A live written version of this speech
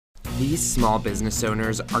These small business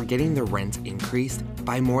owners are getting their rent increased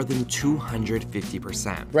by more than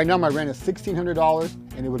 250%. Right now my rent is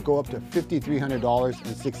 $1,600 and it would go up to $5,300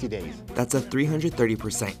 in 60 days. That's a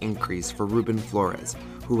 330% increase for Ruben Flores,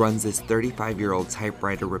 who runs this 35-year-old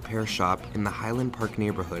typewriter repair shop in the Highland Park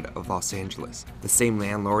neighborhood of Los Angeles. The same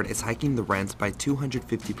landlord is hiking the rent by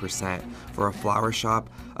 250% for a flower shop,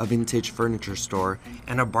 a vintage furniture store,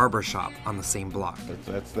 and a barber shop on the same block.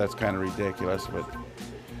 That's kind of ridiculous, but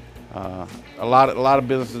a lot of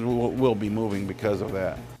businesses will be moving because of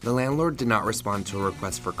that. The landlord did not respond to a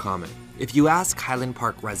request for comment. If you ask Highland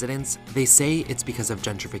Park residents, they say it's because of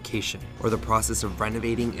gentrification or the process of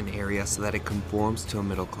renovating an area so that it conforms to a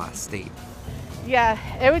middle-class state. Yeah,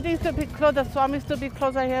 everything used to be closed. The swami used to be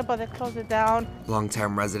closed right here, but they closed it down.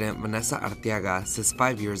 Longtime resident Vanessa Arteaga says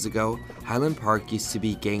 5 years ago, Highland Park used to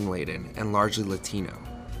be gang-laden and largely Latino.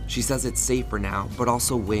 She says it's safer now, but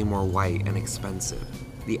also way more white and expensive.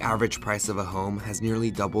 The average price of a home has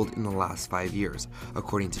nearly doubled in the last 5 years,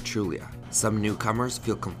 according to Trulia. Some newcomers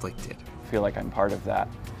feel conflicted. I feel like I'm part of that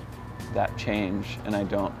change, and I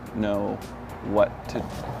don't know what to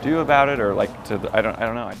do about it, or I don't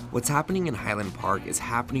know. What's happening in Highland Park is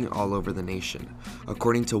happening all over the nation.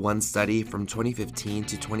 According to one study from 2015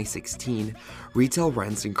 to 2016, retail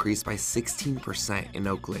rents increased by 16% in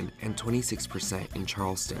Oakland and 26% in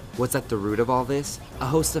Charleston. What's at the root of all this? A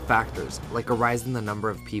host of factors, like a rise in the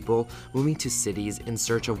number of people moving to cities in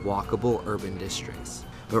search of walkable urban districts.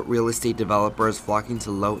 But real estate developers flocking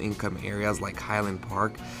to low-income areas like Highland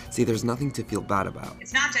Park say there's nothing to feel bad about.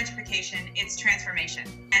 It's not gentrification, it's transformation.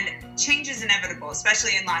 And change is inevitable,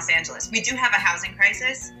 especially in Los Angeles. We do have a housing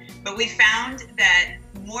crisis, but we found that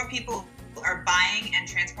more people are buying and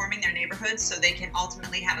transforming their neighborhoods so they can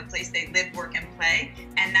ultimately have a place they live, work, and play.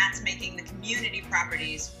 And that's making the community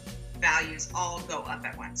properties values all go up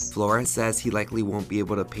at once. Flores says he likely won't be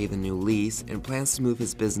able to pay the new lease and plans to move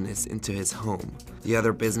his business into his home. The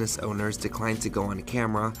other business owners declined to go on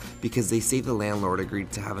camera because they say the landlord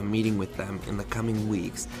agreed to have a meeting with them in the coming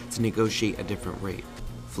weeks to negotiate a different rate.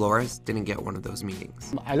 Flores didn't get one of those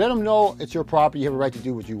meetings. I let them know it's your property, you have a right to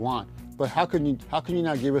do what you want. But how can you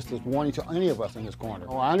not give us this warning to any of us in this corner?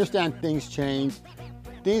 Oh, I understand things change.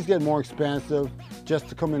 Things get more expensive just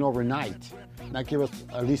to come in overnight. Not give us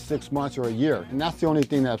at least 6 months or a year. And that's the only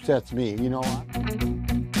thing that upsets me, you know.